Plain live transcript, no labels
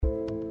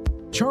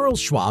Charles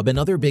Schwab and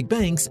Other Big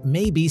Banks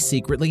May Be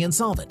Secretly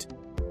Insolvent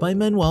by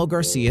Manuel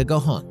Garcia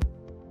Gojon,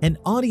 an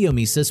audio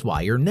Mises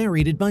Wire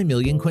narrated by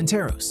Millian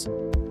Quinteros.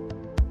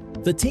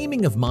 The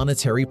taming of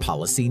monetary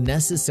policy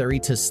necessary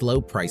to slow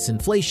price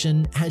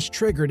inflation has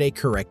triggered a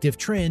corrective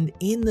trend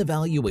in the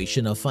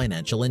valuation of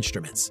financial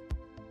instruments.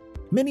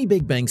 Many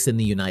big banks in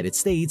the United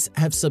States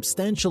have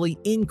substantially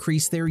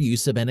increased their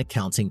use of an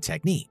accounting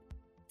technique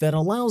that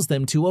allows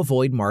them to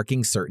avoid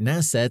marking certain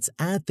assets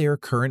at their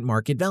current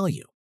market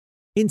value,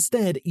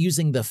 instead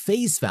using the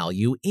face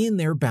value in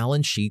their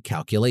balance sheet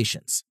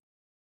calculations.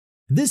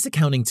 This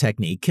accounting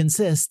technique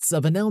consists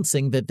of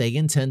announcing that they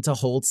intend to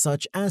hold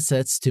such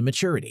assets to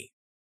maturity.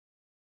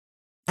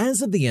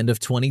 As of the end of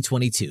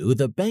 2022,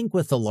 the bank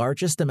with the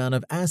largest amount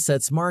of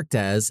assets marked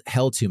as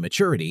held to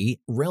maturity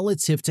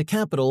relative to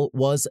capital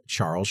was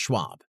Charles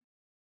Schwab.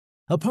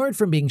 Apart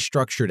from being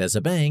structured as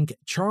a bank,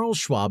 Charles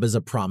Schwab is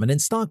a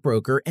prominent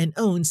stockbroker and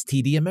owns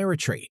TD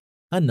Ameritrade,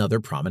 another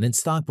prominent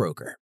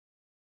stockbroker.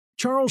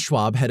 Charles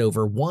Schwab had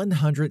over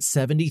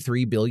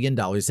 $173 billion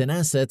in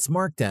assets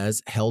marked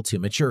as held to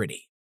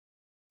maturity.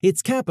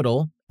 Its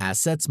capital,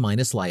 assets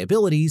minus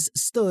liabilities,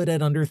 stood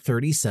at under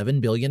 $37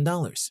 billion.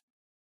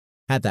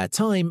 At that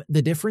time,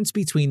 the difference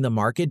between the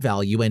market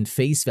value and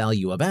face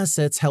value of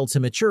assets held to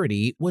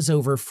maturity was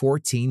over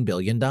 $14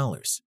 billion.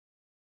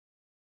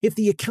 If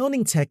the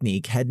accounting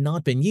technique had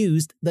not been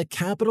used, the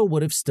capital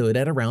would have stood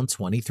at around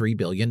 $23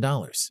 billion.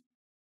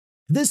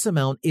 This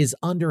amount is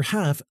under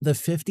half the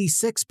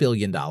 $56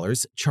 billion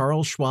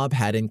Charles Schwab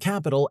had in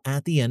capital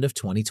at the end of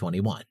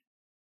 2021.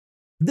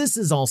 This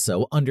is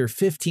also under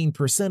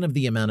 15% of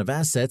the amount of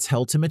assets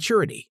held to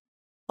maturity,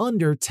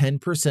 under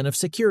 10% of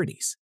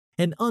securities,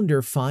 and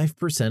under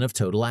 5% of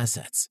total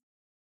assets.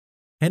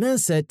 An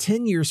asset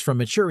 10 years from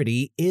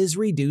maturity is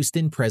reduced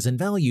in present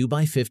value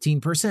by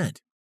 15%,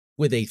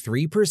 with a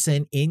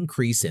 3%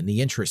 increase in the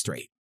interest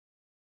rate.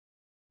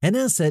 An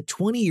asset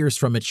 20 years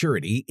from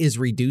maturity is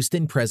reduced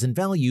in present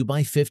value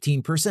by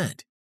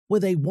 15%,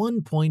 with a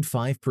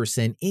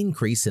 1.5%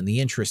 increase in the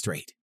interest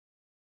rate.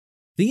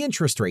 The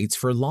interest rates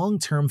for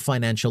long-term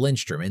financial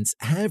instruments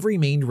have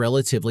remained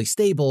relatively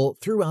stable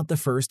throughout the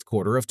first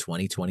quarter of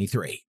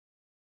 2023.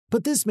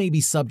 But this may be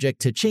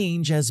subject to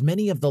change as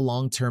many of the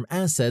long-term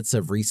assets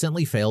of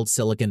recently failed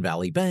Silicon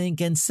Valley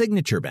Bank and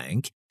Signature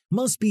Bank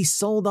must be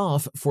sold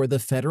off for the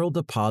Federal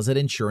Deposit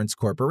Insurance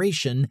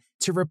Corporation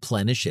to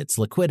replenish its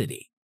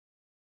liquidity.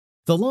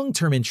 The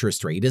long-term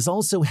interest rate is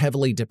also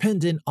heavily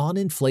dependent on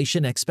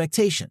inflation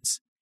expectations.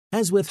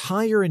 As with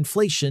higher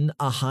inflation,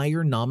 a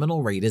higher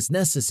nominal rate is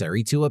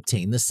necessary to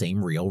obtain the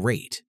same real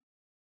rate.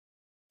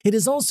 It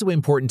is also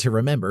important to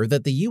remember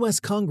that the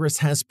U.S. Congress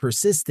has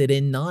persisted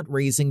in not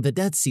raising the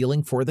debt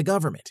ceiling for the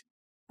government,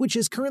 which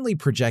is currently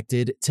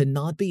projected to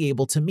not be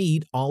able to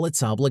meet all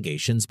its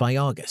obligations by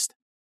August.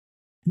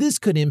 This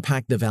could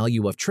impact the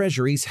value of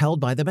treasuries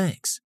held by the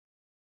banks.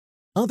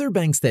 Other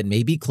banks that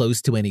may be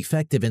close to an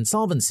effective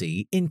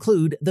insolvency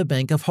include the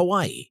Bank of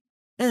Hawaii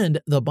and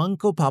the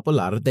Banco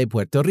Popular de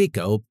Puerto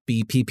Rico,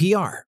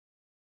 BPPR.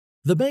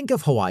 The Bank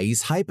of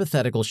Hawaii's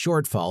hypothetical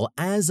shortfall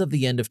as of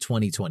the end of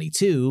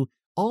 2022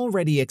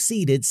 already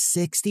exceeded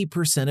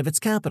 60% of its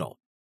capital.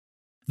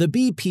 The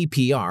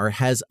BPPR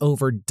has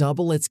over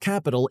double its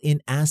capital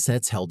in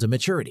assets held to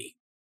maturity.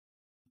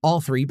 All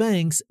three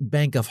banks,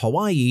 Bank of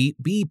Hawaii,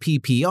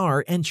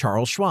 BPPR, and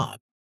Charles Schwab,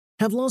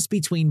 have lost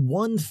between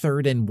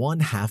 1/3 and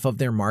 1/2 of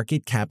their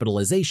market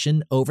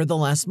capitalization over the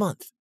last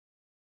month.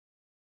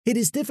 It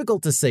is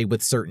difficult to say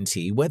with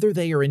certainty whether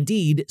they are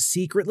indeed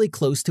secretly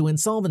close to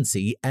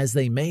insolvency, as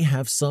they may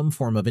have some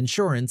form of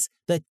insurance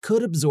that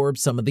could absorb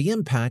some of the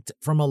impact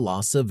from a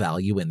loss of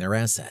value in their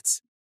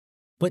assets.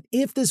 But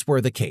if this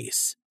were the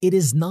case, it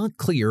is not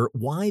clear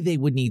why they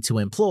would need to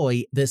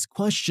employ this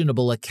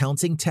questionable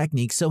accounting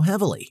technique so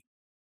heavily.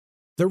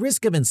 The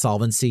risk of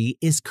insolvency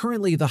is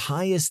currently the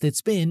highest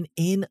it's been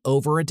in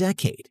over a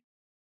decade.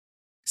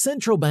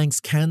 Central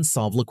banks can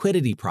solve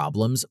liquidity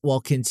problems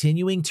while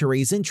continuing to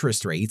raise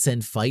interest rates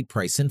and fight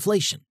price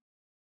inflation.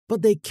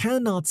 But they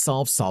cannot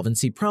solve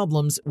solvency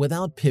problems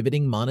without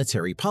pivoting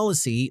monetary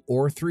policy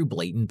or through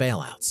blatant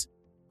bailouts,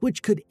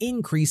 which could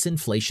increase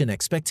inflation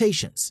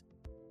expectations,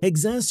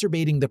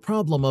 exacerbating the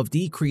problem of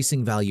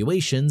decreasing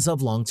valuations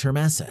of long-term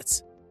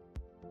assets.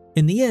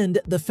 In the end,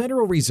 the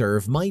Federal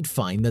Reserve might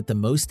find that the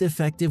most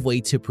effective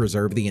way to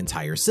preserve the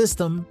entire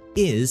system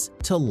is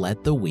to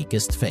let the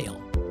weakest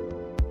fail.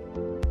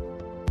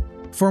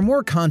 For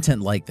more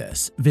content like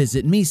this,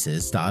 visit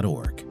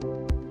Mises.org.